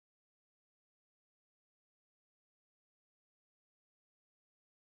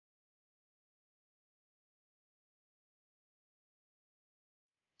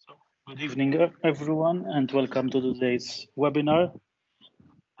Good evening, everyone, and welcome to today's webinar.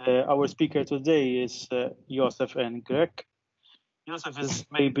 Our speaker today is Josef and Grech. Josef is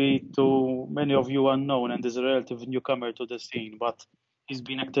maybe to many of you unknown and is a relative newcomer to the scene, but he's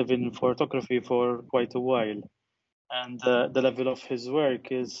been active in photography for quite a while. And the level of his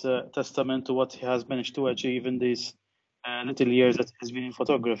work is testament to what he has managed to achieve in these little years that he's been in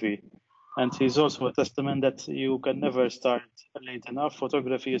photography. And he's also a testament that you can never start late enough.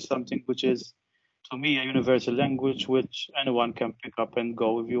 Photography is something which is, to me, a universal language which anyone can pick up and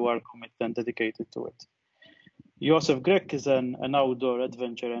go if you are committed and dedicated to it. Josef Grech is an outdoor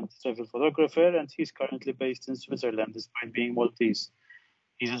adventure and travel photographer, and he's currently based in Switzerland despite being Maltese.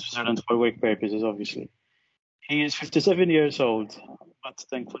 He's in Switzerland for work purposes, obviously. He is 57 years old, but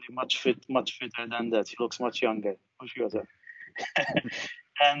thankfully much fitter than that. He looks much younger, for sure.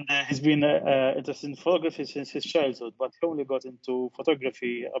 And he's been interested in photography since his childhood, but he only got into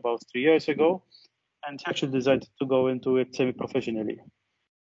photography about 3 years ago, and he actually decided to go into it semi-professionally.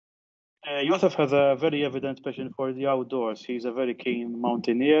 Josef has a very evident passion for the outdoors. He's a very keen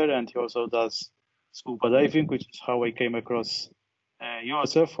mountaineer, and he also does scuba diving, which is how I came across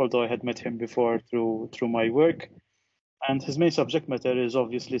Josef, although I had met him before through my work. And his main subject matter is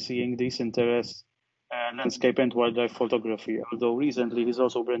obviously seeing these interests, landscape and wildlife photography, although recently he's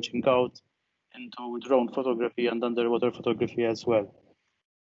also branching out into drone photography and underwater photography as well.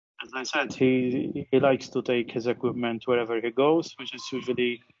 As I said, he likes to take his equipment wherever he goes, which is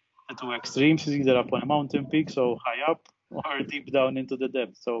usually the two extremes. He's either up on a mountain peak, so high up, or deep down into the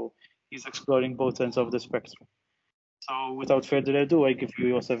depth. So he's exploring both ends of the spectrum. So without further ado, I give you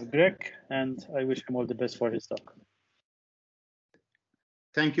Josef Grech, and I wish him all the best for his talk.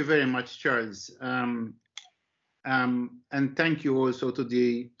 Thank you very much, Charles. And thank you also to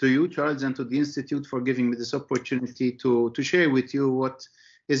you, Charles, and to the Institute for giving me this opportunity to share with you what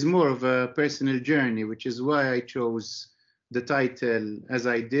is more of a personal journey, which is why I chose the title as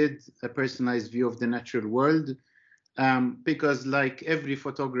I did, A Personalized View of the Natural World, because like every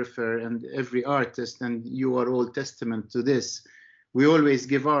photographer and every artist, and you are all testament to this, we always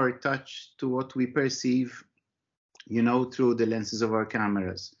give our touch to what we perceive, through the lenses of our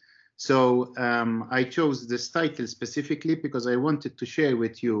cameras. So I chose this title specifically because I wanted to share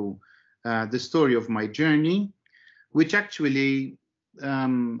with you the story of my journey, which actually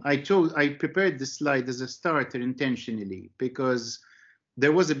I prepared this slide as a starter intentionally because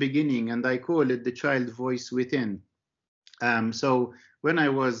there was a beginning, and I call it the child voice within. So when I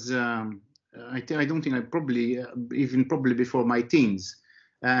was, I don't think I probably before my teens,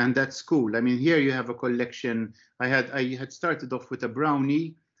 and that's school. I mean, here you have a collection. I had started off with a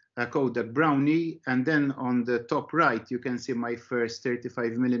Brownie, a Kodak Brownie, and then on the top right you can see my first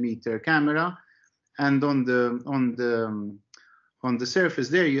 35mm camera, and on the surface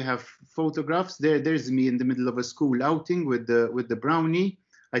there you have photographs. There's me in the middle of a school outing with the Brownie.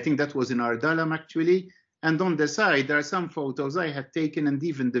 I think that was in Ardalam actually. And on the side there are some photos I had taken and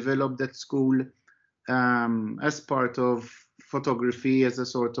even developed at school as part of photography as a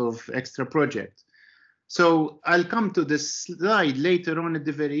sort of extra project. So I'll come to this slide later on at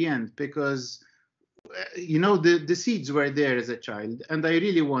the very end because, the seeds were there as a child, and I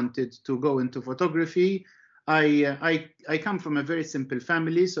really wanted to go into photography. I come from a very simple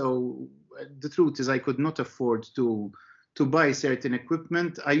family, so the truth is I could not afford to buy certain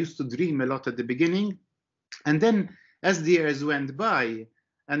equipment. I used to dream a lot at the beginning, and then as the years went by,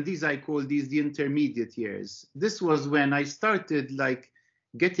 and I call these the intermediate years. This was when I started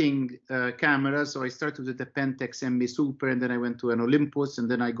getting cameras. So I started with the Pentax ME Super, and then I went to an Olympus, and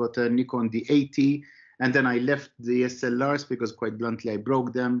then I got a Nikon D80, and then I left the SLRs because quite bluntly I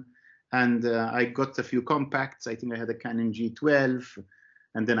broke them. And I got a few compacts. I think I had a Canon G12,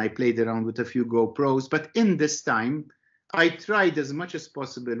 and then I played around with a few GoPros. But in this time, I tried as much as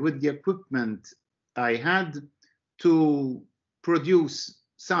possible with the equipment I had to produce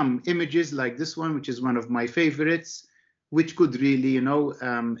some images like this one, which is one of my favorites, which could really,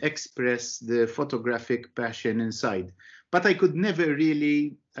 express the photographic passion inside. But I could never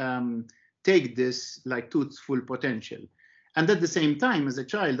really take this to its full potential. And at the same time, as a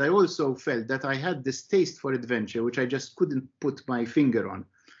child, I also felt that I had this taste for adventure, which I just couldn't put my finger on.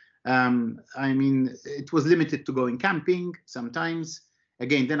 I mean, it was limited to going camping sometimes.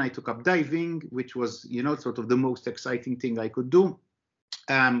 Again, then I took up diving, which was, sort of the most exciting thing I could do.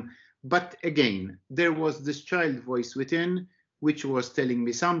 But again, there was this child voice within, which was telling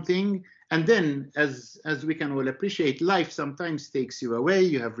me something. And then, as we can all appreciate, life sometimes takes you away.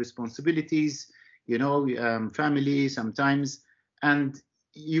 You have responsibilities, family sometimes, and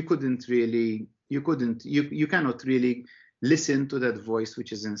you cannot really listen to that voice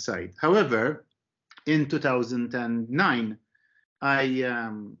which is inside. However, in 2009,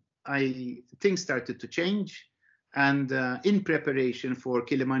 things started to change. And in preparation for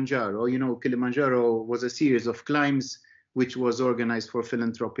Kilimanjaro, you know, Kilimanjaro was a series of climbs which was organized for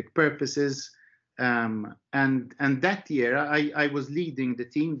philanthropic purposes. And that year, I was leading the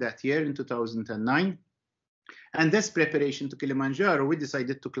team that year in 2009. And this preparation to Kilimanjaro, we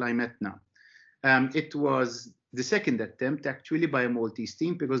decided to climb Etna. It was the second attempt actually by a Maltese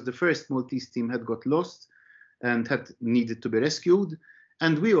team, because the first Maltese team had got lost and had needed to be rescued.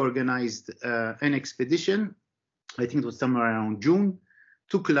 And we organized an expedition, I think it was somewhere around June,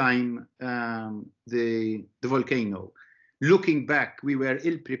 to climb the volcano. Looking back, we were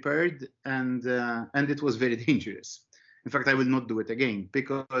ill-prepared, and it was very dangerous. In fact, I will not do it again,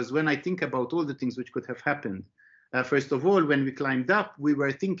 because when I think about all the things which could have happened, first of all, when we climbed up, we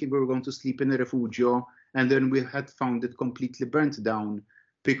were thinking we were going to sleep in a refugio, and then we had found it completely burnt down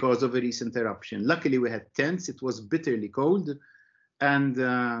because of a recent eruption. Luckily, we had tents. It was bitterly cold. And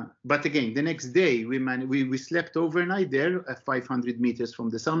but again, the next day we slept overnight there at 500 meters from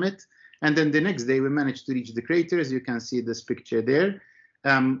the summit, and then the next day we managed to reach the crater, as you can see this picture there.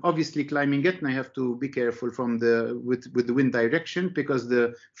 Obviously, climbing Etna, I have to be careful from with the wind direction, because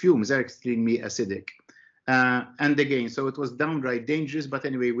the fumes are extremely acidic. And again, so it was downright dangerous. But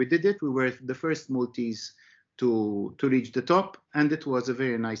anyway, we did it. We were the first Maltese to reach the top, and it was a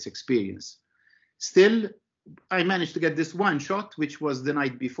very nice experience. Still, I managed to get this one shot, which was the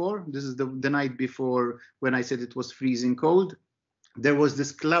night before. This is the night before, when I said it was freezing cold. There was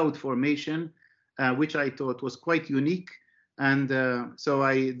this cloud formation, which I thought was quite unique. And so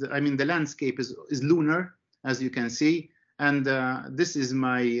I mean, the landscape is lunar, as you can see. And this is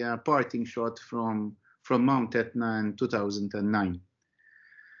my parting shot from Mount Etna in 2009.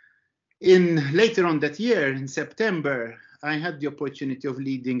 Later on that year, in September, I had the opportunity of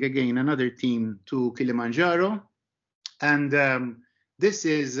leading again another team to Kilimanjaro. And this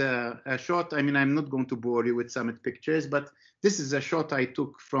is a shot. I mean, I'm not going to bore you with summit pictures, but this is a shot I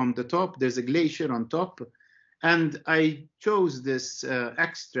took from the top. There's a glacier on top. And I chose this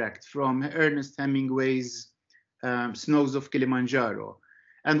extract from Ernest Hemingway's Snows of Kilimanjaro.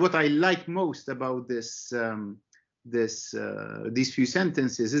 And what I like most about these few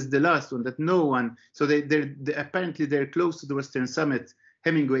sentences is the last one, that no one, so apparently they're close to the western summit.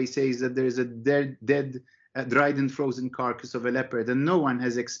 Hemingway says that there is a dead, dried and frozen carcass of a leopard, and no one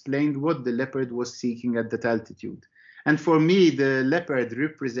has explained what the leopard was seeking at that altitude. And for me, the leopard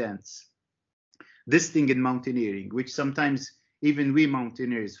represents this thing in mountaineering, which sometimes even we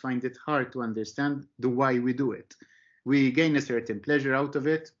mountaineers find it hard to understand the why we do it. We gain a certain pleasure out of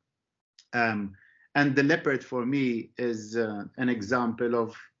it. And the leopard for me is an example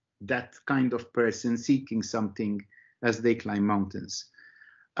of that kind of person seeking something as they climb mountains.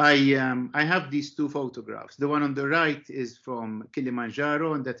 I have these two photographs. The one on the right is from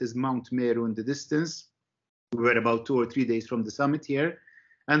Kilimanjaro, and that is Mount Meru in the distance. We were about 2 or 3 days from the summit here.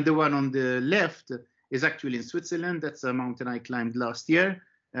 And the one on the left is actually in Switzerland. That's a mountain I climbed last year,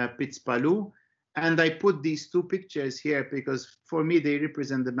 Pitzpalu. And I put these two pictures here because for me, they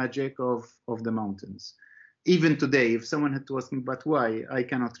represent the magic of the mountains. Even today, if someone had to ask me, but why, I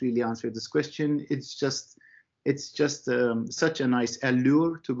cannot really answer this question. It's just such a nice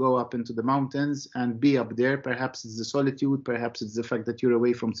allure to go up into the mountains and be up there. Perhaps it's the solitude, perhaps it's the fact that you're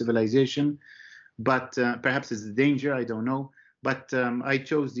away from civilization, but perhaps it's the danger, I don't know. But I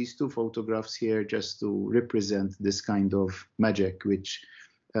chose these two photographs here just to represent this kind of magic, which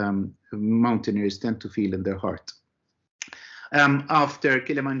mountaineers tend to feel in their heart. After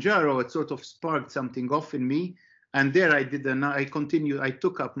Kilimanjaro, it sort of sparked something off in me, and there I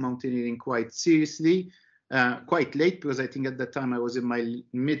took up mountaineering quite seriously, quite late, because I think at that time I was in my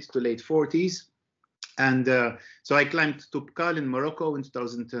mid to late 40s. And so I climbed Toubkal in Morocco in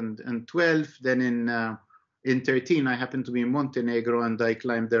 2012. Then in 13, I happened to be in Montenegro, and I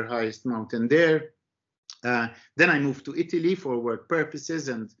climbed their highest mountain there. Then I moved to Italy for work purposes,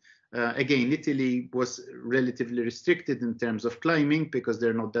 and again, Italy was relatively restricted in terms of climbing because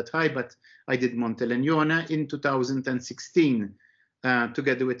they're not that high, but I did Monte Legnone in 2016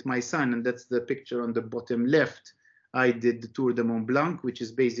 together with my son, and that's the picture on the bottom left. I did the Tour de Mont Blanc, which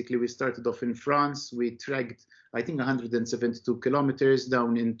is basically, we started off in France, we trekked, I think, 172 kilometers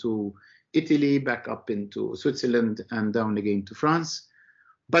down into Italy, back up into Switzerland, and down again to France.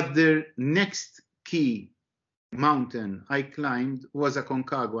 But the next key mountain I climbed was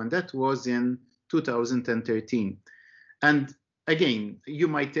Aconcagua, and that was in 2013. And again, you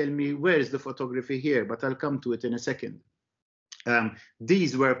might tell me, where is the photography here? But I'll come to it in a second.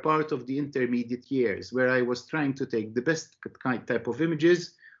 These were part of the intermediate years where I was trying to take the best type of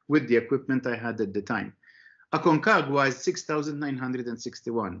images with the equipment I had at the time. Aconcagua is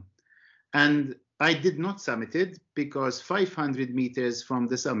 6,961. And I did not summit it because 500 meters from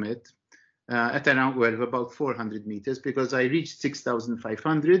the summit, at around, well, about 400 meters, because I reached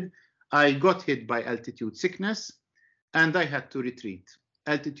 6,500, I got hit by altitude sickness and I had to retreat.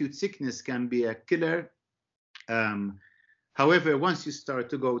 Altitude sickness can be a killer. However, once you start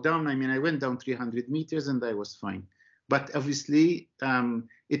to go down, I mean, I went down 300 meters and I was fine. But obviously,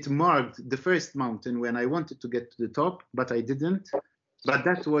 it marked the first mountain when I wanted to get to the top, but I didn't. But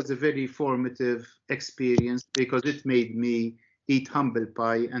that was a very formative experience because it made me eat humble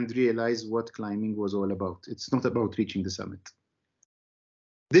pie and realize what climbing was all about. It's not about reaching the summit.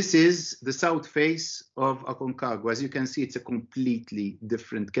 This is the south face of Aconcagua. As you can see, it's a completely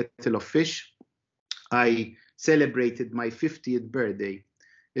different kettle of fish. I celebrated my 50th birthday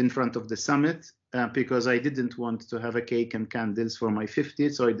in front of the summit because I didn't want to have a cake and candles for my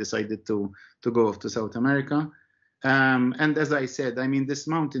 50th, so I decided to go off to South America. And as I said, I mean, this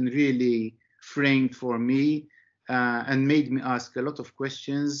mountain really framed for me and made me ask a lot of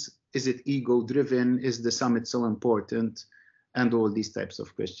questions. Is it ego-driven? Is the summit so important? And all these types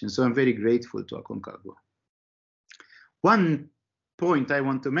of questions. So I'm very grateful to Aconcagua. One point I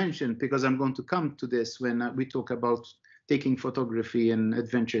want to mention, because I'm going to come to this when we talk about taking photography in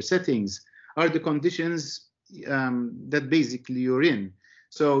adventure settings, are the conditions that basically you're in.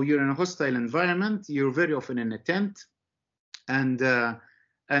 So you're in a hostile environment, you're very often in a tent, and I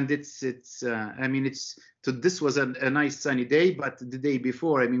mean, this was a nice sunny day, but the day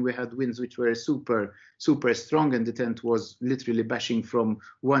before, I mean, we had winds which were super strong, and the tent was literally bashing from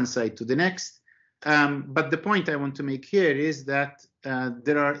one side to the next. But the point I want to make here is that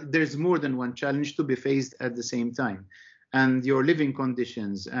there's more than one challenge to be faced at the same time, and your living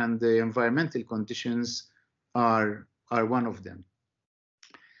conditions and the environmental conditions are one of them.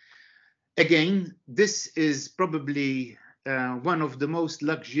 Again, this is probably one of the most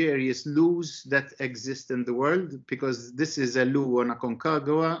luxurious loos that exist in the world, because this is a loo on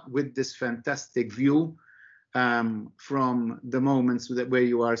Aconcagua with this fantastic view from the moments where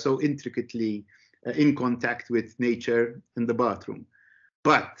you are so intricately in contact with nature in the bathroom.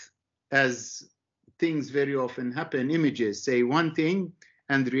 But as things very often happen, images say one thing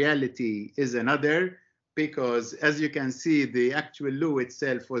and reality is another, because as you can see, the actual loo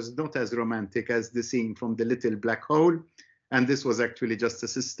itself was not as romantic as the scene from the little black hole. And this was actually just a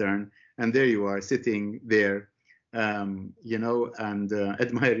cistern. And there you are sitting there, you know, and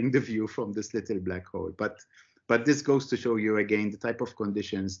admiring the view from this little black hole. But this goes to show you again the type of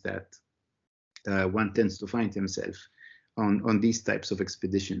conditions that one tends to find himself on these types of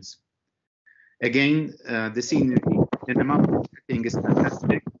expeditions. Again, the scenery in the mountain setting is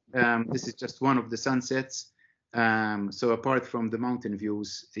fantastic. This is just one of the sunsets. So apart from the mountain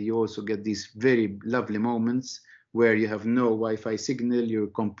views, you also get these very lovely moments where you have no Wi-Fi signal, you're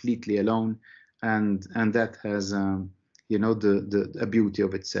completely alone, and that has you know, a beauty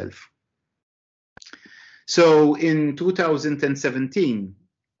of itself. So in 2017,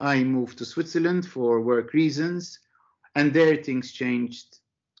 I moved to Switzerland for work reasons, and there things changed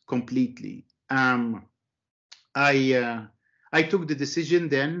completely. I took the decision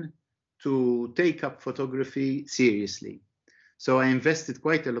then to take up photography seriously. So I invested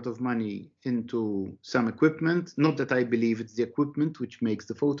quite a lot of money into some equipment. Not that I believe it's the equipment which makes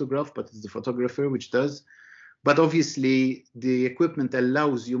the photograph, but it's the photographer which does. But obviously, the equipment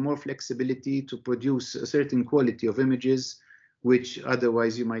allows you more flexibility to produce a certain quality of images, which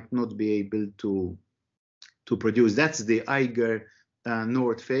otherwise you might not be able to produce. That's the Eiger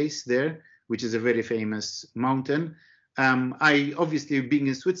North Face there, which is a very famous mountain. I obviously, being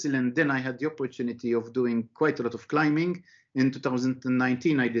in Switzerland, then I had the opportunity of doing quite a lot of climbing. In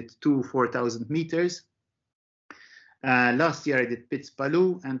 2019, I did 4,000 meters. Last year, I did Piz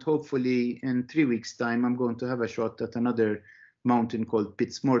Palu, and hopefully in 3 weeks' time, I'm going to have a shot at another mountain called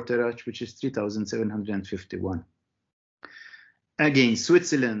Piz Morterach, which is 3,751. Again,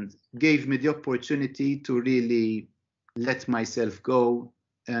 Switzerland gave me the opportunity to really let myself go,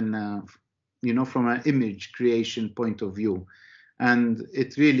 and you know, from an image creation point of view, and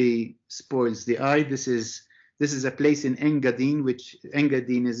it really spoils the eye. This is a place in Engadin, which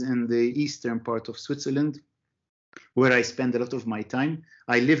Engadin is in the eastern part of Switzerland, where I spend a lot of my time.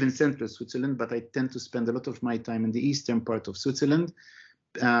 I live in central Switzerland, but I tend to spend a lot of my time in the eastern part of Switzerland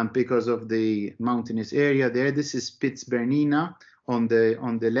because of the mountainous area there. This is Piz Bernina on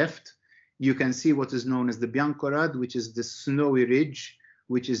the left. You can see what is known as the Biancorad, which is the snowy ridge,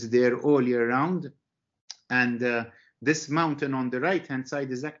 which is there all year round. And This mountain on the right-hand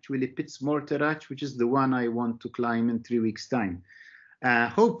side is actually Pitzmorterach, which is the one I want to climb in 3 weeks' time.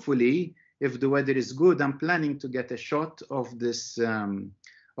 Hopefully, if the weather is good, I'm planning to get a shot of this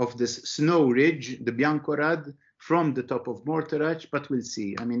snow ridge, the Biancorad, from the top of Morterach, but we'll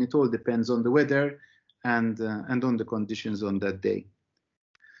see. I mean, it all depends on the weather and on the conditions on that day.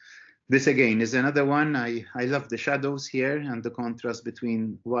 This again is another one. I love the shadows here and the contrast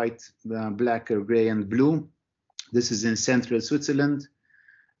between white, black, or gray, and blue. This is in central Switzerland.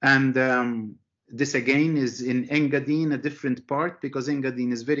 And this again is in Engadine, a different part, because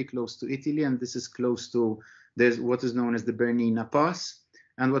Engadine is very close to Italy, and this is close to what is known as the Bernina Pass.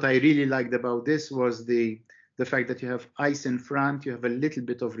 And what I really liked about this was the fact that you have ice in front, you have a little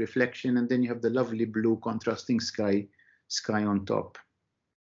bit of reflection, and then you have the lovely blue contrasting sky on top.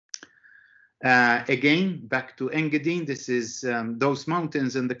 Again, back to Engadine. This is those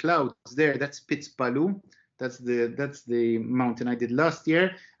mountains and the clouds there. That's Pitzpalu. That's the mountain I did last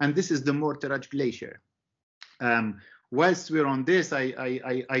year, and this is the Morterach Glacier. Whilst we're on this,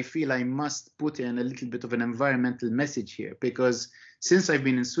 I feel I must put in a little bit of an environmental message here, because since I've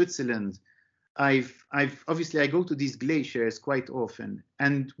been in Switzerland, obviously I go to these glaciers quite often,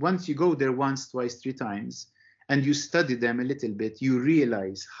 and once you go there once, twice, 3 times, and you study them a little bit, you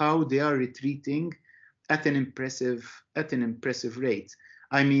realize how they are retreating at an impressive rate.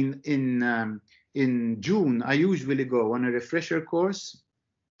 I mean, in June, I usually go on a refresher course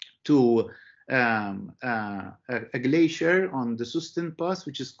to a glacier on the Susten Pass,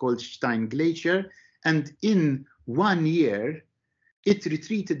 which is called Stein Glacier. And in 1 year, it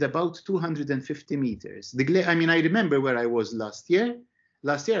retreated about 250 meters. I mean, I remember where I was last year.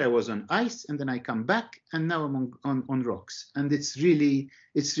 Last year I was on ice, and then I come back, and now I'm on rocks. And it's really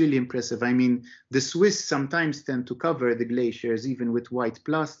impressive. I mean, the Swiss sometimes tend to cover the glaciers even with white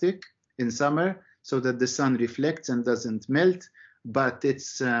plastic in summer, so that the sun reflects and doesn't melt. But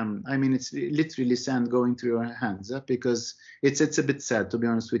it's, I mean, it's literally sand going through your hands, because it's a bit sad, to be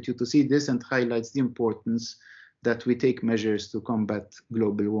honest with you, to see this, and highlights the importance that we take measures to combat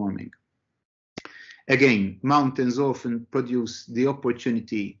global warming. Again, mountains often produce the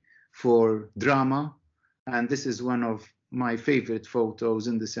opportunity for drama, and this is one of my favorite photos,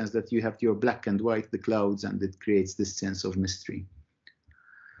 in the sense that you have your black and white, the clouds, and it creates this sense of mystery.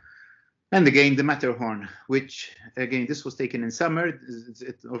 And again, the Matterhorn, which again, this was taken in summer.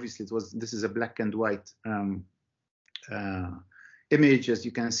 This is a black and white image, as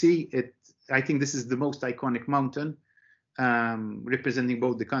you can see. I think this is the most iconic mountain, representing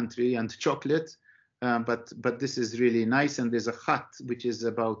both the country and chocolate. But this is really nice, and there's a hut which is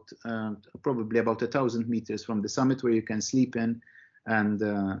about probably about 1,000 meters from the summit, where you can sleep in, and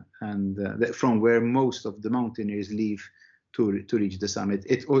from where most of the mountaineers leave to reach the summit.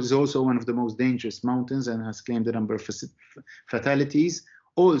 It is also one of the most dangerous mountains, and has claimed a number of fatalities,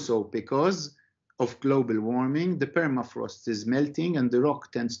 also because of global warming. The permafrost is melting, and the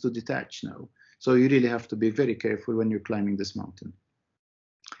rock tends to detach now. So you really have to be very careful when you're climbing this mountain.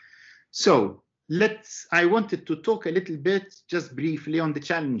 So I wanted to talk a little bit, just briefly, on the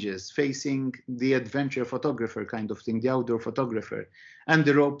challenges facing the adventure photographer kind of thing, the outdoor photographer, and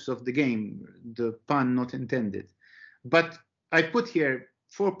the ropes of the game, the pun not intended. But I put here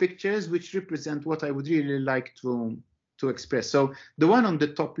 4 pictures which represent what I would really like to express. So the one on the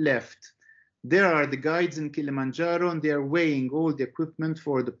top left, there are the guides in Kilimanjaro, and they are weighing all the equipment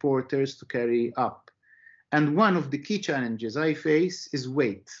for the porters to carry up. And one of the key challenges I face is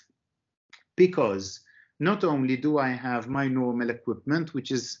weight, because not only do I have my normal equipment, which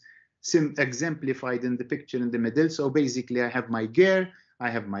is exemplified in the picture in the middle. So basically I have my gear, I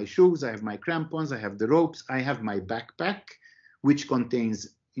have my shoes, I have my crampons, I have the ropes, I have my backpack, which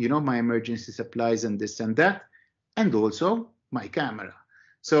contains, you know, my emergency supplies and this and that, and also my camera.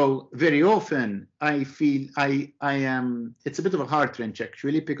 So very often I feel it's a bit of a heart wrench,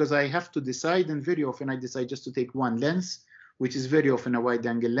 actually, because I have to decide, and very often I decide just to take one lens, which is very often a wide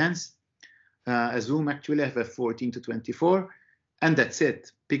angle lens, a zoom. Actually I have a 14 to 24, and that's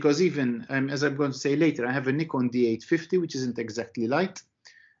it. Because even, as I'm going to say later, I have a Nikon D850, which isn't exactly light,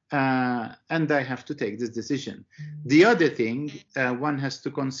 and I have to take this decision. The other thing one has to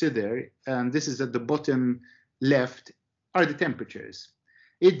consider, and this is at the bottom left, are the temperatures.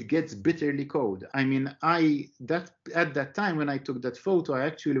 It gets bitterly cold. I mean, at that time when I took that photo, I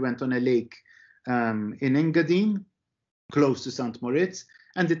actually went on a lake in Engadine, close to St. Moritz,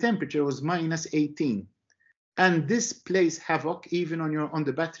 and the temperature was -18. And this plays havoc even on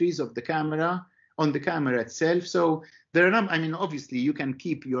the batteries of the camera, on the camera itself. So there are, I mean, obviously you can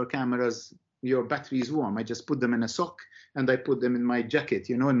keep your batteries warm. I just put them in a sock and I put them in my jacket,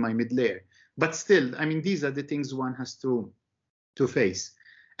 you know, in my mid layer. But still, I mean, these are the things one has to face.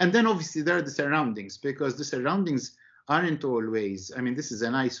 And then obviously there are the surroundings, because the surroundings aren't always, I mean, this is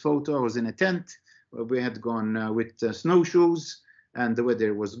a nice photo. I was in a tent. We had gone with snowshoes, and the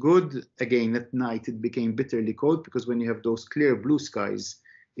weather was good. Again, at night it became bitterly cold, because when you have those clear blue skies,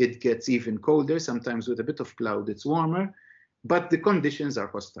 it gets even colder. Sometimes with a bit of cloud, it's warmer, but the conditions are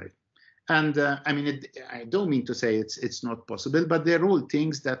hostile. And I mean, I don't mean to say it's not possible, but they're all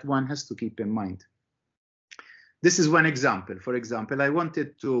things that one has to keep in mind. This is one example. For example,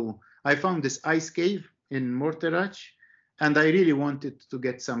 I found this ice cave in Mortarach, and I really wanted to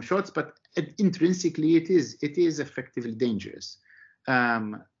get some shots, but intrinsically it is effectively dangerous.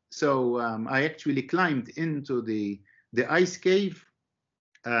 So I actually climbed into the ice cave.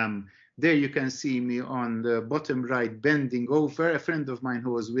 There you can see me on the bottom right, bending over. A friend of mine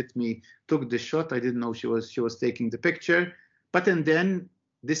who was with me took the shot. I didn't know she was taking the picture. But and then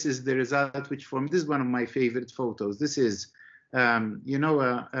this is the result, which for me, this is one of my favorite photos. This is, you know,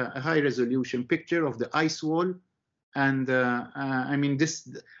 a high resolution picture of the ice wall. And I mean,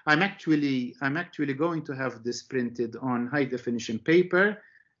 I'm actually going to have this printed on high definition paper,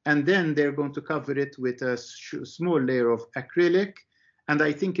 and then they're going to cover it with a small layer of acrylic. And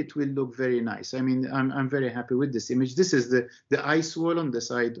I think it will look very nice. I mean, I'm very happy with this image. This is the ice wall on the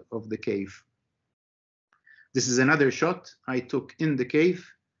side of the cave. This is another shot I took in the cave.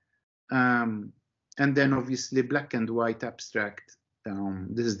 And then obviously black and white abstract.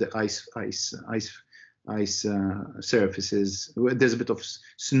 This is the ice surfaces. There's a bit of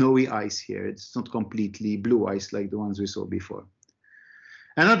snowy ice here. It's not completely blue ice like the ones we saw before.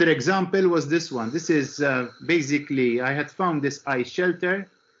 Another example was this one. This is basically, I had found this ice shelter.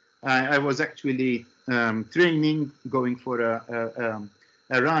 I was actually training, going for a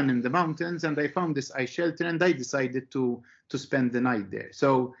run in the mountains, and I found this ice shelter, and I decided to spend the night there.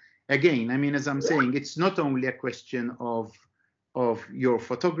 So again, I mean, as I'm saying, it's not only a question of your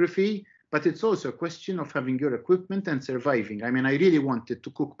photography, but it's also a question of having your equipment and surviving. I mean, I really wanted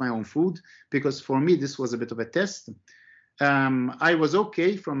to cook my own food, because for me, this was a bit of a test. I was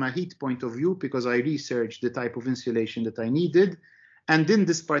okay from a heat point of view, because I researched the type of insulation that I needed. And in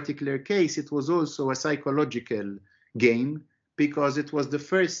this particular case, it was also a psychological game, because it was the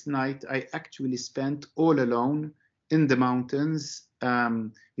first night I actually spent all alone in the mountains,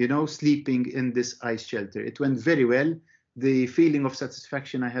 you know, sleeping in this ice shelter. It went very well. The feeling of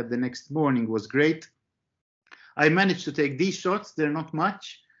satisfaction I had the next morning was great. I managed to take these shots. They're not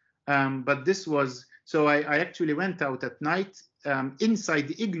much, but this was... So I actually went out at night. Inside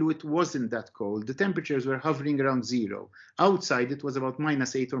the igloo, it wasn't that cold. The temperatures were hovering around 0. Outside, it was about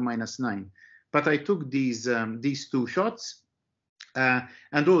 -8 or -9. But I took these two shots,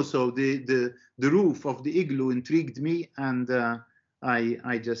 and also the roof of the igloo intrigued me, and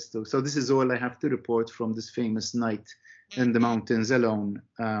I just took. So this is all I have to report from this famous night in the mountains alone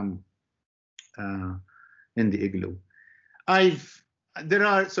in the igloo.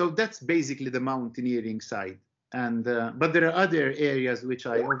 So that's basically the mountaineering side, and but there are other areas which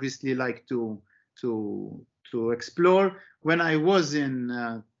I obviously like to explore. When I was in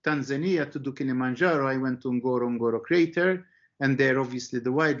Tanzania to do Kilimanjaro, I went to Ngorongoro crater, and there obviously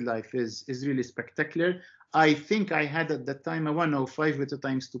the wildlife is really spectacular. I think I had at that time a 105 with a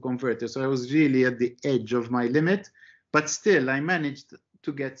 ×2 converter, so I was really at the edge of my limit, but still I managed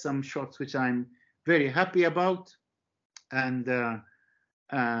to get some shots which I'm very happy about. And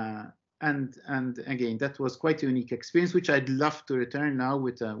again, that was quite a unique experience, which I'd love to return now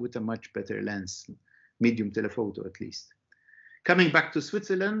with a much better lens, medium telephoto at least. Coming back to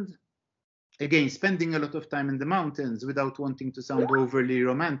Switzerland, again, spending a lot of time in the mountains without wanting to sound overly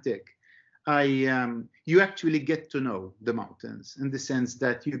romantic. You actually get to know the mountains in the sense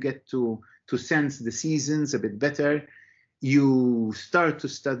that you get to sense the seasons a bit better. You start to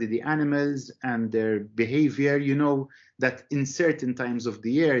study the animals and their behavior. You know that in certain times of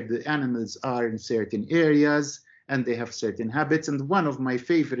the year, the animals are in certain areas and they have certain habits. And one of my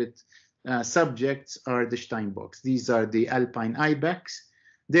favorite subjects are the Steinbocks. These are the alpine ibex.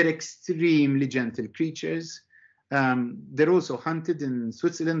 They're extremely gentle creatures. They're also hunted in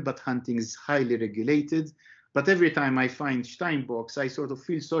Switzerland, but hunting is highly regulated. But every time I find Steinbocks, I sort of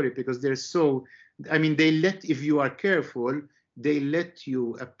feel sorry, because they're so... I mean, if you are careful, they let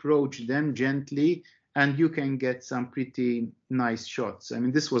you approach them gently, and you can get some pretty nice shots. I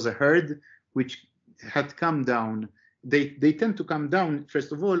mean, this was a herd which had come down. They tend to come down,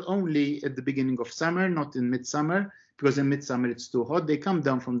 first of all, only at the beginning of summer, not in midsummer, because in midsummer it's too hot. They come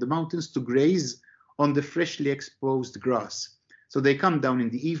down from the mountains to graze on the freshly exposed grass. So they come down in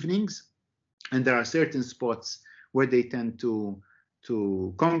the evenings, and there are certain spots where they tend to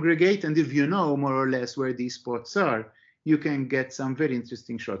congregate. And if you know more or less where these spots are, you can get some very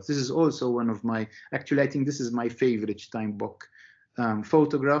interesting shots. This is also one of my, actually, I think this is my favorite Steinbock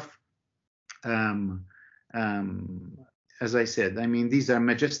photograph. As I said, I mean, these are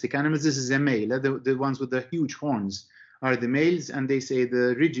majestic animals. This is a male. The ones with the huge horns are the males, and they say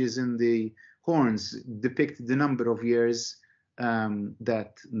the ridges in the horns depict the number of years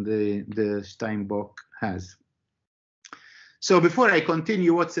that the Steinbock has. So before I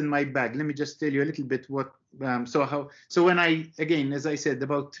continue what's in my bag, let me just tell you a little bit what, so when I, again, as I said,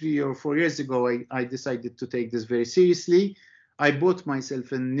 about 3 or 4 years ago, I decided to take this very seriously. I bought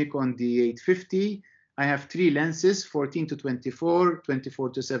myself a Nikon D850. I have 3 lenses, 14 to 24, 24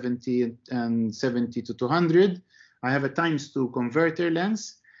 to 70, and 70 to 200. I have a ×2 converter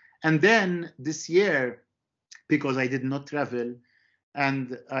lens. And then this year, because I did not travel,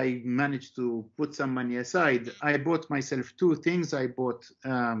 and I managed to put some money aside, I bought myself 2 things. I bought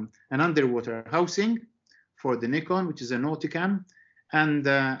an underwater housing for the Nikon, which is a Nauticam, and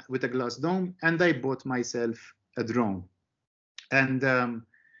with a glass dome, and I bought myself a drone. And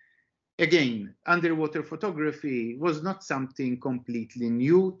again, underwater photography was not something completely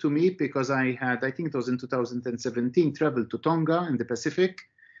new to me, because I had, I think it was in 2017, traveled to Tonga in the Pacific,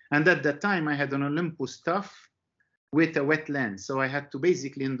 and at that time I had an Olympus Tough with a wet lens. So I had to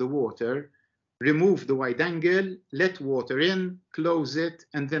basically, in the water, remove the wide angle, let water in, close it,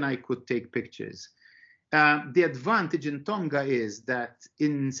 and then I could take pictures. The advantage in Tonga is that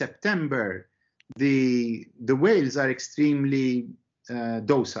in September, the whales are extremely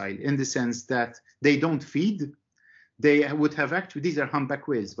docile, in the sense that they don't feed. They would have actually, these are humpback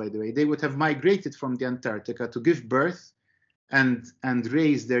whales, by the way, they would have migrated from the Antarctica to give birth and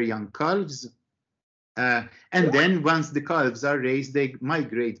raise their young calves. And then once the calves are raised, they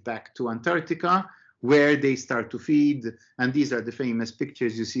migrate back to Antarctica, where they start to feed. And these are the famous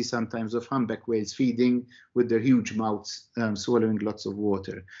pictures you see sometimes of humpback whales feeding with their huge mouths, swallowing lots of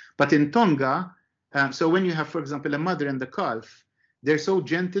water. But in Tonga, so when you have, for example, a mother and a calf, they're so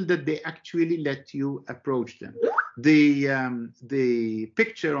gentle that they actually let you approach them. The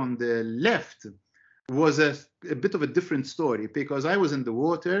picture on the left was a bit of a different story, because I was in the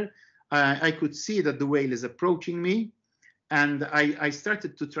water. I could see that the whale is approaching me, and I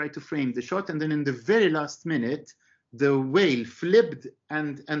started to try to frame the shot. And then in the very last minute, the whale flipped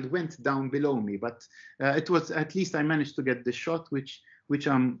and went down below me. But it was, at least I managed to get the shot, which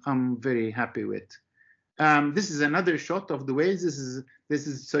I'm very happy with. This is another shot of the whales. This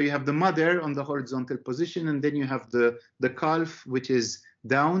is so you have the mother on the horizontal position, and then you have the calf, which is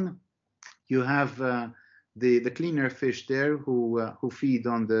down. You have the cleaner fish there who feed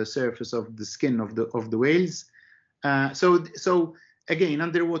on the surface of the skin of the whales. So again,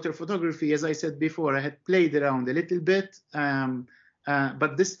 underwater photography, as I said before, I had played around a little bit,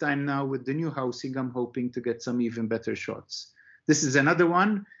 but this time now with the new housing, I'm hoping to get some even better shots. This is another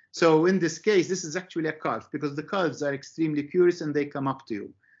one. So in this case, this is actually a calf, because the calves are extremely curious and they come up to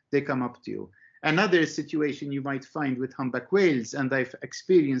you. They come up to you. Another situation you might find with humpback whales, and I've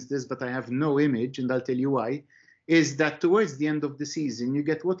experienced this, but I have no image, and I'll tell you why, is that towards the end of the season, you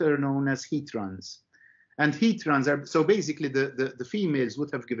get what are known as heat runs. And heat runs are, so basically the females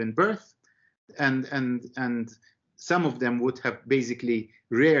would have given birth, and some of them would have basically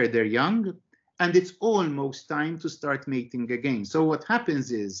reared their young, and it's almost time to start mating again. So what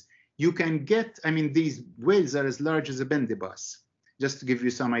happens is you can get, I mean, these whales are as large as a bendy bus, just to give you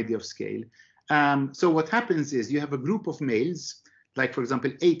some idea of scale. So what happens is you have a group of males, like, for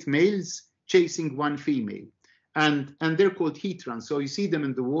example, 8 males chasing 1 female. And they're called heat runs. So you see them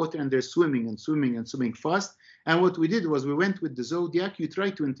in the water, and they're swimming and swimming and swimming fast. And what we did was we went with the Zodiac. You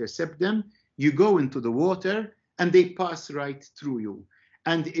try to intercept them. You go into the water, and they pass right through you.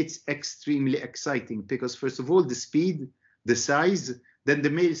 And it's extremely exciting, because first of all, the speed, the size, then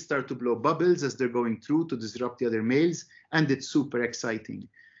the males start to blow bubbles as they're going through to disrupt the other males. And it's super exciting.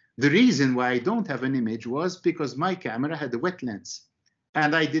 The reason why I don't have an image was because my camera had a wet lens,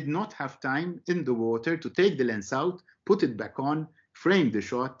 and I did not have time in the water to take the lens out, put it back on, frame the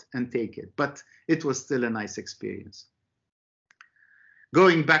shot, and take it. But it was still a nice experience.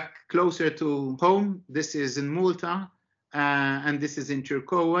 Going back closer to home, this is in Malta, and this is in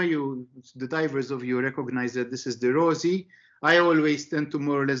Chirkowa. The divers of you recognize that this is the Rosie. I always tend to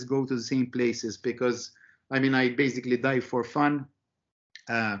more or less go to the same places, because, I mean, I basically dive for fun.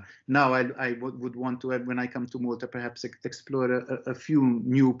 Now I would want to, when I come to Malta, perhaps explore a few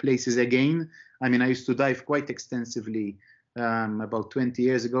new places again. I mean, I used to dive quite extensively about 20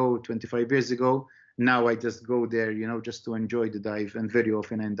 years ago, 25 years ago. Now I just go there, you know, just to enjoy the dive, and very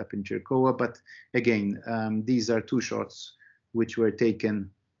often I end up in Chirkowa. But again, these are 2 shots which were taken,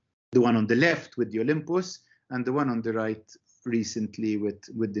 the one on the left with the Olympus and the one on the right recently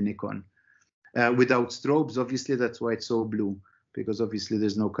with the Nikon. Without strobes, obviously, that's why it's so blue, because obviously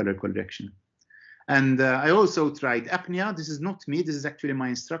there's no color correction. And I also tried apnea. This is not me, this is actually my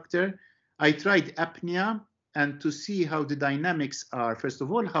instructor. I tried apnea and to see how the dynamics are. First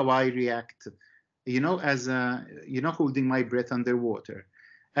of all, how I react, as holding my breath underwater,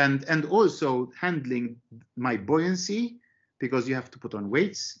 and also handling my buoyancy, because you have to put on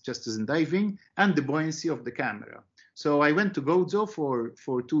weights just as in diving, and the buoyancy of the camera. So I went to Gozo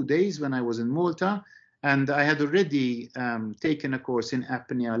for 2 days when I was in Malta, and I had already taken a course in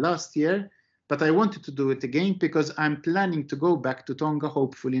apnea last year, but I wanted to do it again because I'm planning to go back to Tonga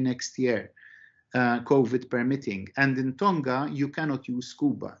hopefully next year, COVID permitting. And in Tonga, you cannot use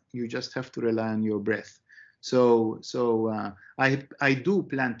scuba. You just have to rely on your breath. So I do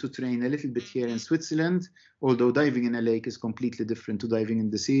plan to train a little bit here in Switzerland, although diving in a lake is completely different to diving in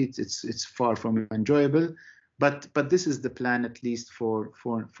the sea. It's far from enjoyable, but this is the plan, at least for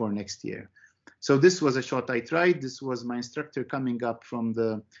next year. So this was a shot I tried. This was my instructor coming up from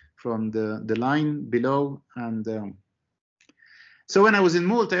the line below. And so when I was in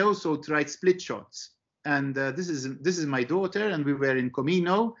Malta, I also tried split shots. And this is my daughter, and we were in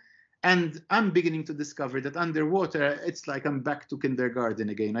Comino. And I'm beginning to discover that underwater, it's like I'm back to kindergarten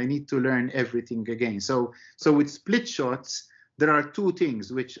again. I need to learn everything again. So with split shots, there are 2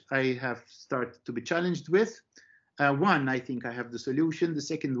 things which I have started to be challenged with. One, I think I have the solution. The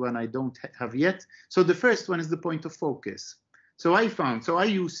second one I don't have yet. So the first one is the point of focus. So I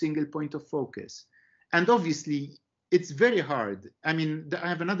use single point of focus. And obviously, it's very hard. I mean, I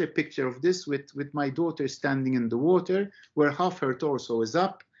have another picture of this with my daughter standing in the water, where half her torso is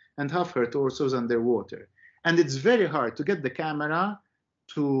up and half her torso is underwater. And it's very hard to get the camera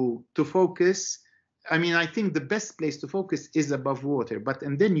to focus. I mean, I think the best place to focus is above water,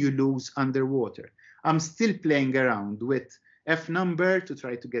 and then you lose underwater. I'm still playing around with F number to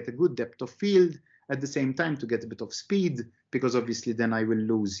try to get a good depth of field, at the same time to get a bit of speed, because obviously then I will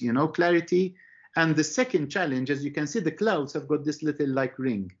lose, clarity. And the second challenge, as you can see, the clouds have got this little like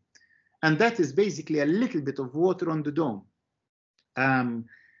ring. And that is basically a little bit of water on the dome.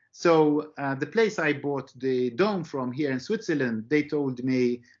 So the place I bought the dome from here in Switzerland, they told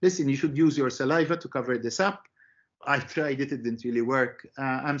me, listen, you should use your saliva to cover this up. I tried it, it didn't really work.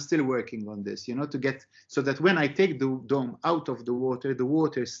 I'm still working on this, to get so that when I take the dome out of the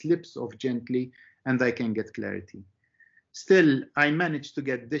water slips off gently and I can get clarity. Still, I managed to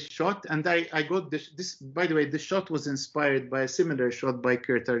get this shot, and I got this. By the way, this shot was inspired by a similar shot by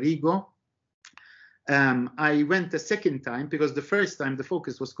Kurt Arrigo. I went a second time because the first time the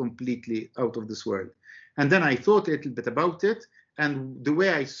focus was completely out of this world. And then I thought a little bit about it. And the way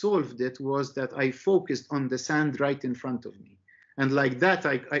I solved it was that I focused on the sand right in front of me. And like that,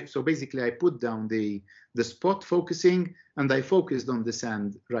 so basically I put down the spot focusing and I focused on the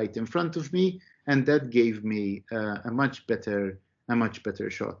sand right in front of me. And that gave me a much better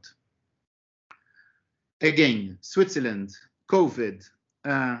shot. Again, Switzerland, COVID,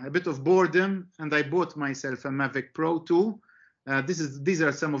 a bit of boredom, and I bought myself a Mavic Pro 2. These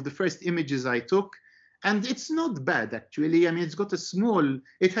are some of the first images I took, and it's not bad actually. I mean, it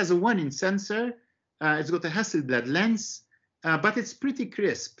has a 1-inch sensor, it's got a Hasselblad lens, but it's pretty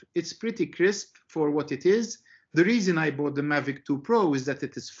crisp. It's pretty crisp for what it is. The reason I bought the Mavic 2 Pro is that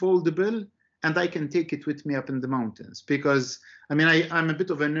it is foldable, and I can take it with me up in the mountains, because I mean, I'm a bit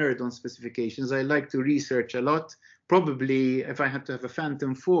of a nerd on specifications. I like to research a lot. Probably if I had to have a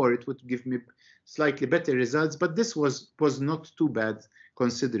Phantom 4, it would give me slightly better results, but this was not too bad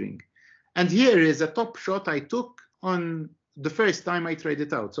considering. And here is a top shot I took on the first time I tried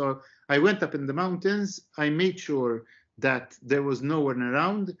it out. So I went up in the mountains. I made sure that there was no one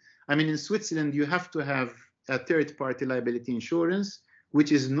around. I mean, in Switzerland, you have to have a third-party liability insurance,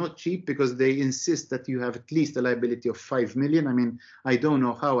 which is not cheap because they insist that you have at least a liability of 5 million. I mean, I don't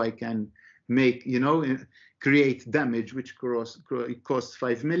know how I can make, create damage which costs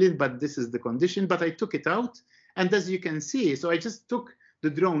 5 million, but this is the condition. But I took it out, and as you can see, so I just took the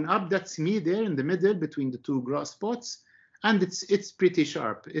drone up. That's me there in the middle between the 2 grass spots, and it's pretty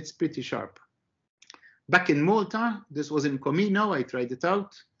sharp. It's pretty sharp. Back in Malta, this was in Comino. I tried it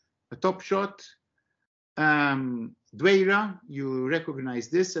out. A top shot. Dweira, you recognize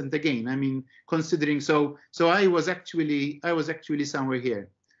this, and again, I mean, considering so I was actually somewhere here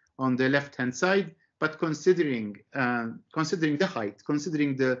on the left-hand side, but considering the height,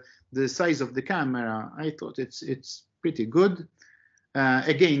 considering the size of the camera, I thought it's pretty good.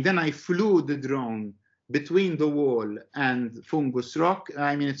 Again, then I flew the drone between the wall and fungus rock,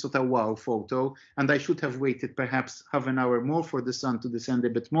 I mean, it's not a wow photo, and I should have waited perhaps half an hour more for the sun to descend a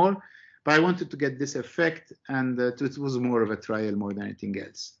bit more, but I wanted to get this effect, and it was more of a trial more than anything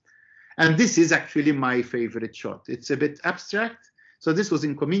else. And this is actually my favorite shot. It's a bit abstract. So this was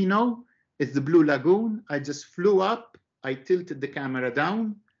in Comino. It's the Blue Lagoon. I just flew up, I tilted the camera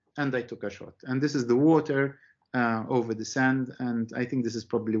down, and I took a shot. And this is the water over the sand, and I think this is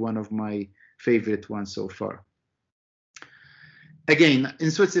probably one of my favorite ones so far. Again,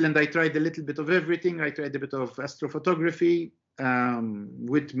 in Switzerland, I tried a little bit of everything. I tried a bit of astrophotography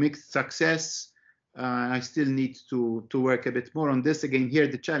with mixed success. I still need to work a bit more on this. Again, here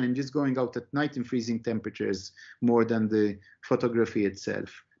the challenge is going out at night in freezing temperatures more than the photography itself.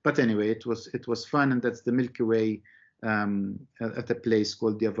 But anyway, it was fun, and that's the Milky Way at a place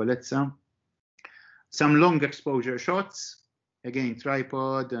called Diavolezza. Some long exposure shots. Again,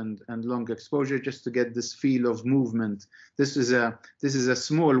 tripod and long exposure just to get this feel of movement. This is a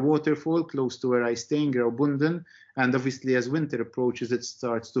small waterfall close to where I stay in Graubünden, and obviously as winter approaches, it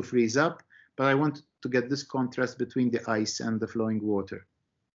starts to freeze up. But I wanted to get this contrast between the ice and the flowing water.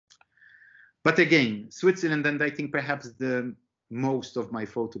 But again, Switzerland, and I think perhaps the most of my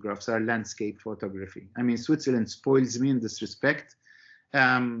photographs are landscape photography. I mean, Switzerland spoils me in this respect.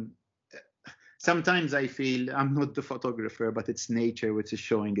 Sometimes I feel I'm not the photographer, but it's nature which is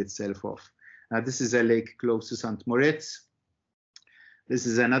showing itself off. This is a lake close to St. Moritz. This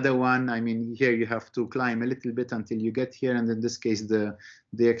is another one. I mean, here you have to climb a little bit until you get here. And in this case, the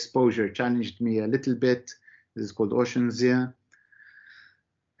exposure challenged me a little bit. This is called Oceansea.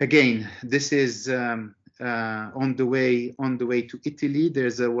 Again, this is on the way to Italy.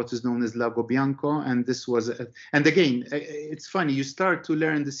 There's what is known as Lago Bianco, and this was and again, it's funny, you start to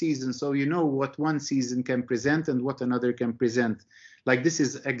learn the season, so you know what one season can present and what another can present. Like this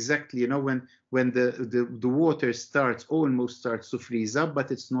is exactly, you know, when the water almost starts to freeze up,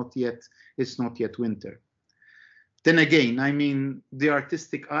 but it's not yet winter. Then again, I mean, the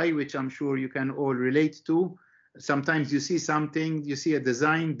artistic eye, which I'm sure you can all relate to. Sometimes you see something, you see a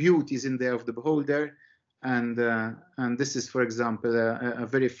design, beauty is in there of the beholder. And this is, for example, a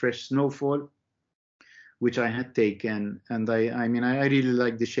very fresh snowfall, which I had taken. And I mean, I really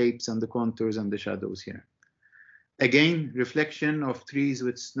like the shapes and the contours and the shadows here. Again, reflection of trees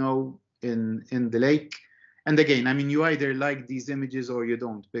with snow in the lake. And again, I mean, you either like these images or you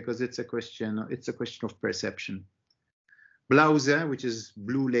don't, because it's a question of perception. Blauze, which is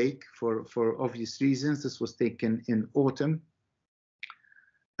blue lake for obvious reasons. This was taken in autumn.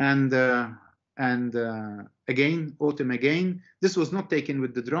 And again, autumn again. This was not taken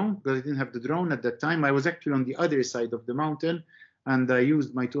with the drone, because I didn't have the drone at that time. I was actually on the other side of the mountain, and I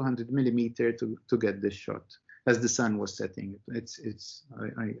used my 200mm to get this shot as the sun was setting.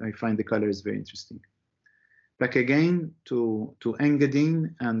 I find the colors very interesting. Back again to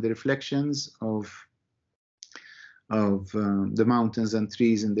Engadine and the reflections of the mountains and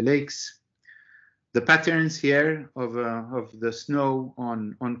trees in the lakes. The patterns here of the snow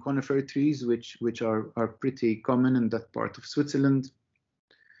on conifer trees, which are pretty common in that part of Switzerland.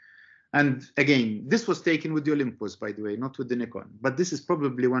 And again, this was taken with the Olympus, by the way, not with the Nikon. But this is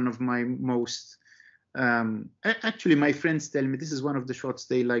probably one of my most, actually my friends tell me this is one of the shots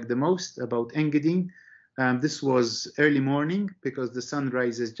they like the most about Engadine. This was early morning because the sun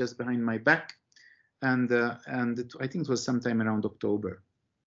rises just behind my back. And I think it was sometime around October.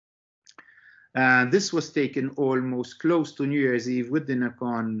 This was taken almost close to New Year's Eve with the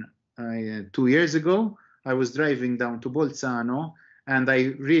Nikon 2 years ago. I was driving down to Bolzano, and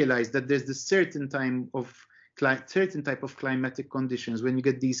I realized that there's this certain type of climatic conditions when you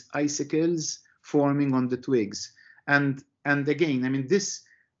get these icicles forming on the twigs. And again, I mean,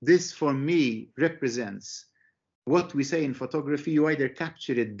 this for me represents what we say in photography. You either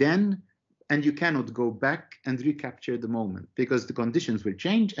capture it then, and you cannot go back and recapture the moment because the conditions will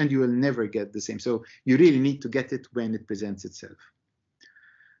change and you will never get the same. So you really need to get it when it presents itself.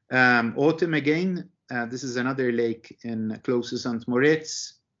 Autumn again, this is another lake in close to St.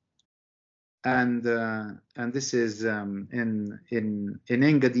 Moritz. And this is in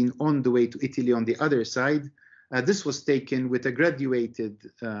Engadine on the way to Italy on the other side. This was taken with a graduated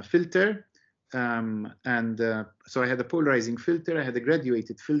filter. So I had a polarizing filter, I had a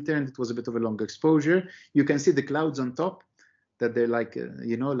graduated filter, and it was a bit of a long exposure. You can see the clouds on top, that they're like,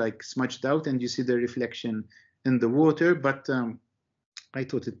 you know, like smudged out, and you see the reflection in the water. But I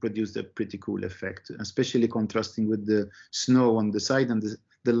thought it produced a pretty cool effect, especially contrasting with the snow on the side and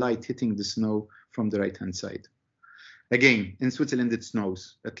the light hitting the snow from the right-hand side. Again, in Switzerland, it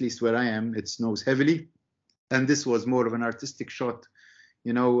snows. At least where I am, it snows heavily. And this was more of an artistic shot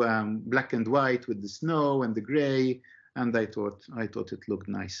you know, black and white with the snow and the gray, and I thought it looked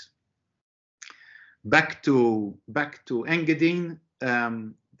nice. Back to Engadine.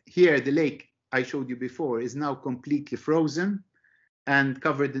 Here, the lake I showed you before is now completely frozen and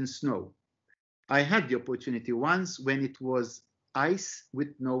covered in snow. I had the opportunity once when it was ice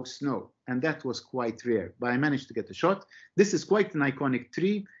with no snow, and that was quite rare, but I managed to get a shot. This is quite an iconic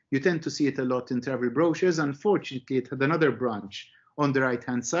tree. You tend to see it a lot in travel brochures. Unfortunately, it had another branch on the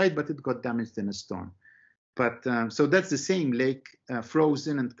right-hand side, but it got damaged in a storm. But so that's the same lake,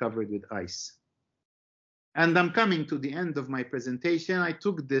 frozen and covered with ice. And I'm coming to the end of my presentation. I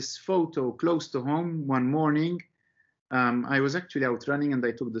took this photo close to home one morning. I was actually out running and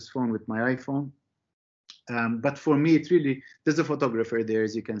I took this phone with my iPhone. But for me, it really, there's a photographer there,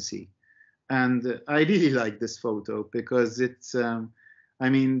 as you can see. And I really like this photo because it's, I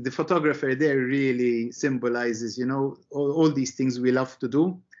mean, the photographer there really symbolizes, you know, all these things we love to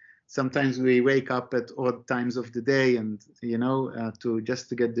do. Sometimes we wake up at odd times of the day and, you know, just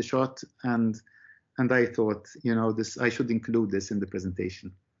to get the shot. And I thought, you know, I should include this in the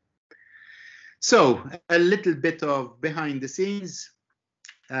presentation. So a little bit of behind the scenes.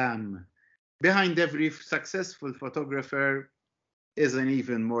 Behind every successful photographer is an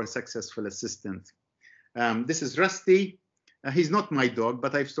even more successful assistant. This is Rusty. He's not my dog,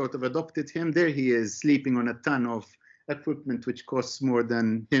 but I've sort of adopted him. There he is, sleeping on a ton of equipment which costs more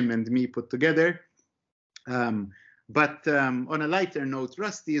than him and me put together. But on a lighter note,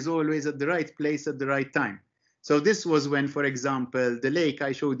 Rusty is always at the right place at the right time. So this was when, for example, the lake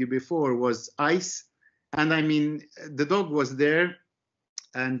I showed you before was ice. And I mean, the dog was there.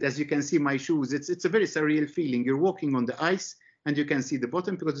 And as you can see my shoes, it's a very surreal feeling. You're walking on the ice and you can see the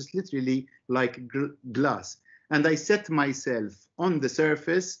bottom because it's literally like glass. And I set myself on the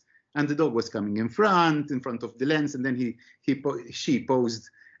surface and the dog was coming in front of the lens. And then she posed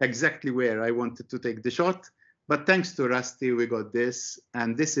exactly where I wanted to take the shot. But thanks to Rusty, we got this.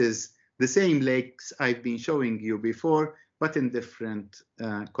 And this is the same lakes I've been showing you before, but in different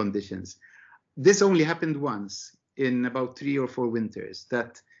conditions. This only happened once in about 3 or 4 winters,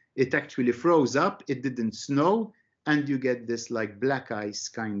 that it actually froze up, it didn't snow, and you get this like black ice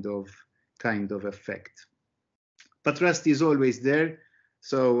kind of effect. But Rusty is always there.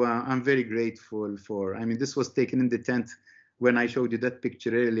 So I'm very grateful for, I mean, this was taken in the tent when I showed you that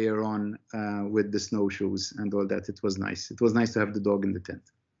picture earlier on with the snowshoes and all that. It was nice. It was nice to have the dog in the tent.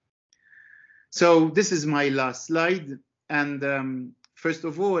 So this is my last slide. And first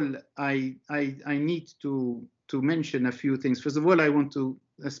of all, I need to mention a few things. First of all, I want to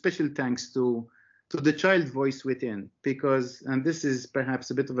a special thanks to the child voice within, because, and this is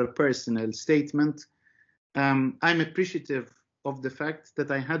perhaps a bit of a personal statement, I'm appreciative of the fact that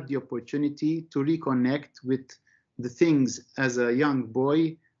I had the opportunity to reconnect with the things as a young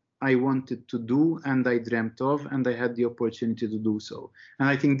boy I wanted to do and I dreamt of, and I had the opportunity to do so. And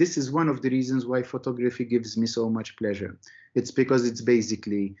I think this is one of the reasons why photography gives me so much pleasure. It's because it's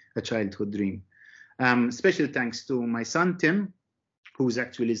basically a childhood dream. Special thanks to my son, Tim, who's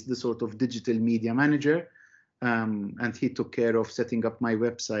actually the sort of digital media manager. And he took care of setting up my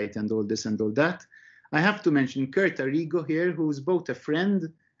website and all this and all that. I have to mention Kurt Arrigo here, who's both a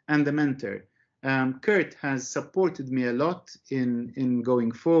friend and a mentor. Kurt has supported me a lot in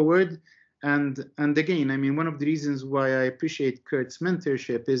going forward. And again, I mean, one of the reasons why I appreciate Kurt's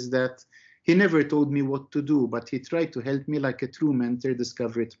mentorship is that he never told me what to do, but he tried to help me like a true mentor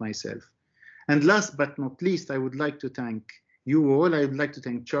discover it myself. And last but not least, I would like to thank you all. I would like to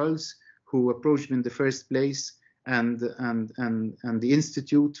thank Charles, who approached me in the first place, and the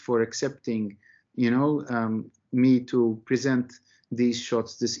Institute for accepting, you know, me to present these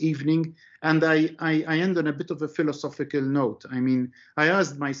shots this evening. And I end on a bit of a philosophical note. I mean, I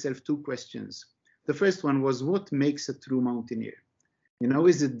asked myself 2 questions. The first one was, what makes a true mountaineer? You know,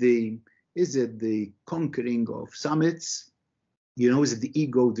 is it the conquering of summits? You know, is it the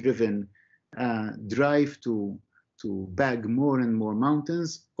ego-driven drive to bag more and more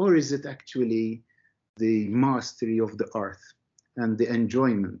mountains? Or is it actually the mastery of the earth and the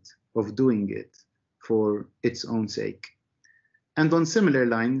enjoyment of doing it for its own sake? And on similar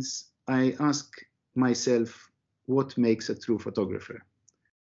lines, I ask myself, what makes a true photographer?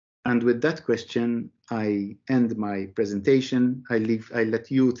 And with that question, I end my presentation. I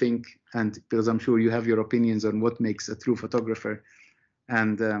let you think, and because I'm sure you have your opinions on what makes a true photographer.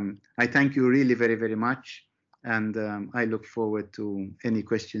 And I thank you really very, very much. And I look forward to any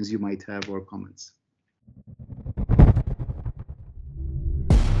questions you might have or comments.